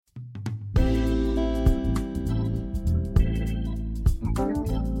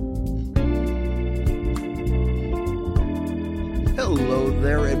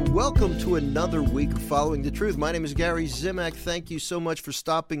there, and welcome to another week of Following the Truth. My name is Gary Zimak. Thank you so much for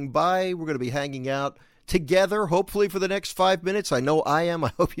stopping by. We're going to be hanging out together, hopefully for the next 5 minutes. I know I am.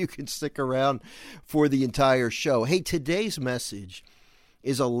 I hope you can stick around for the entire show. Hey, today's message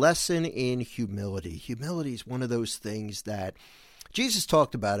is a lesson in humility. Humility is one of those things that Jesus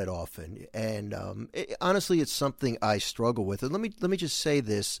talked about it often, and honestly, it's something I struggle with. And let me just say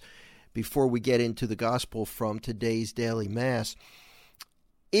this before we get into the gospel from today's daily mass.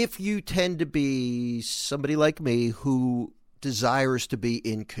 If you tend to be somebody like me who desires to be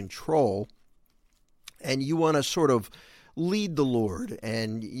in control, and you want to sort of lead the Lord,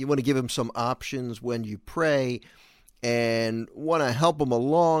 and you want to give him some options when you pray, and want to help him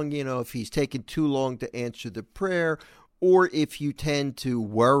along, if he's taking too long to answer the prayer, or if you tend to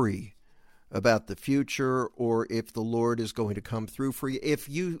worry about the future, or if the Lord is going to come through for you, if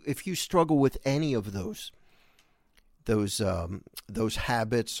you struggle with any of those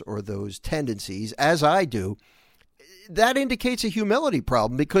habits or those tendencies, as I do, that indicates a humility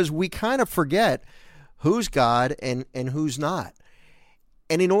problem, because we kind of forget who's God and who's not.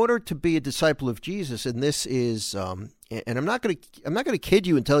 And in order to be a disciple of Jesus, and this is, and I'm not going to kid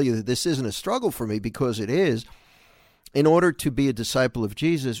you and tell you that this isn't a struggle for me, because it is. In order to be a disciple of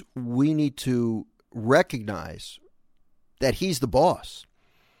Jesus, we need to recognize that he's the boss.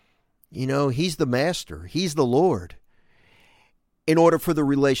 He's the master. He's the Lord, in order for the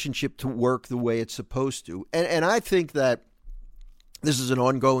relationship to work the way it's supposed to. And I think that this is an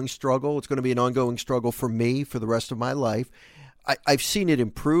ongoing struggle. It's going to be an ongoing struggle for me for the rest of my life. I've seen it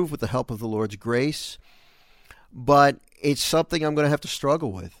improve with the help of the Lord's grace, but it's something I'm going to have to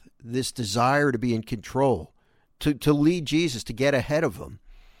struggle with, this desire to be in control, to lead Jesus, to get ahead of him,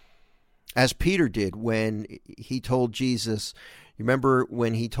 as Peter did when he told Jesus. Remember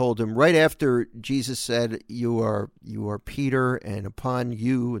when he told him, right after Jesus said, you are Peter, and upon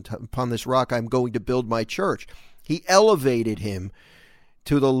you, and upon this rock, I'm going to build my church. He elevated him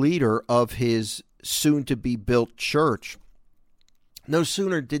to the leader of his soon-to-be-built church. No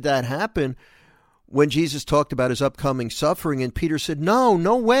sooner did that happen when Jesus talked about his upcoming suffering, and Peter said,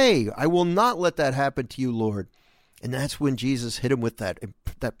 no way, I will not let that happen to you, Lord. And that's when Jesus hit him with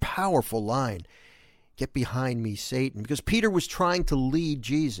that powerful line, get behind me, Satan, because Peter was trying to lead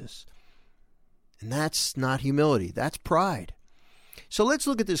Jesus. And that's not humility, that's pride. So let's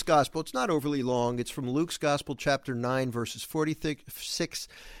look at this gospel. It's not overly long. It's from Luke's Gospel, chapter 9, verses 46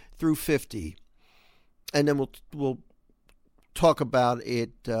 through 50. And then we'll talk about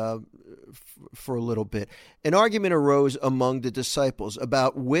it for a little bit. An argument arose among the disciples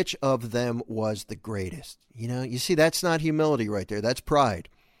about which of them was the greatest. You see, that's not humility right there. That's pride.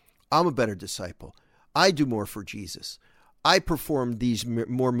 I'm a better disciple. I do more for Jesus. I perform these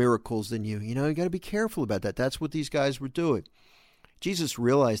more miracles than you. You got to be careful about that. That's what these guys were doing. Jesus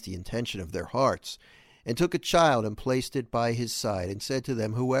realized the intention of their hearts and took a child and placed it by his side and said to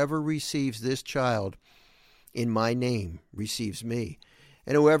them, whoever receives this child in my name receives me,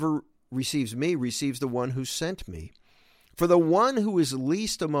 and whoever receives me receives the one who sent me. For the one who is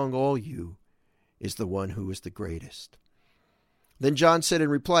least among all you is the one who is the greatest. Then John said in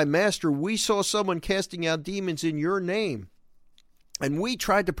reply, Master, we saw someone casting out demons in your name, and we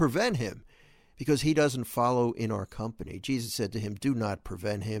tried to prevent him because he doesn't follow in our company. Jesus said to him, do not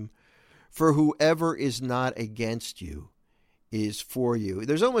prevent him, for whoever is not against you is for you.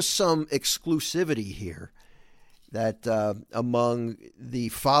 There's almost some exclusivity here that among the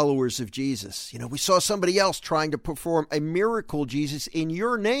followers of Jesus. We saw somebody else trying to perform a miracle, Jesus, in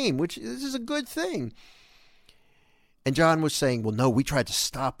your name, which this is a good thing. And John was saying, well, no, we tried to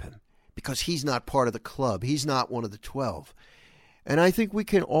stop him because he's not part of the club. He's not one of the 12. And I think we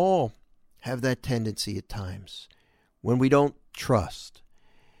can all have that tendency at times when we don't trust.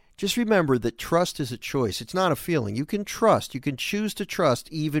 Just remember that trust is a choice. It's not a feeling. You can trust. You can choose to trust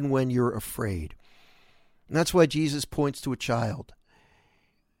even when you're afraid. And that's why Jesus points to a child.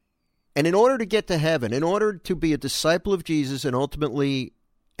 And in order to get to heaven, in order to be a disciple of Jesus and ultimately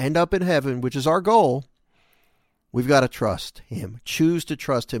end up in heaven, which is our goal, we've got to trust him. Choose to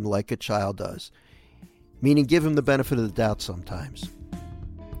trust him like a child does. Meaning give him the benefit of the doubt sometimes.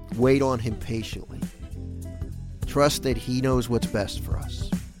 Wait on him patiently. Trust that he knows what's best for us.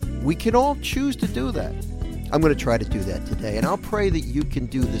 We can all choose to do that. I'm going to try to do that today, and I'll pray that you can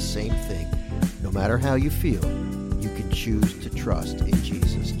do the same thing. No matter how you feel, you can choose to trust in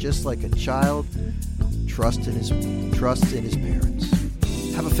Jesus, just like a child trusts in his parents.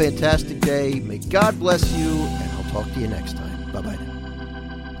 Have a fantastic day. May God bless you, and I'll talk to you next time. Bye-bye now.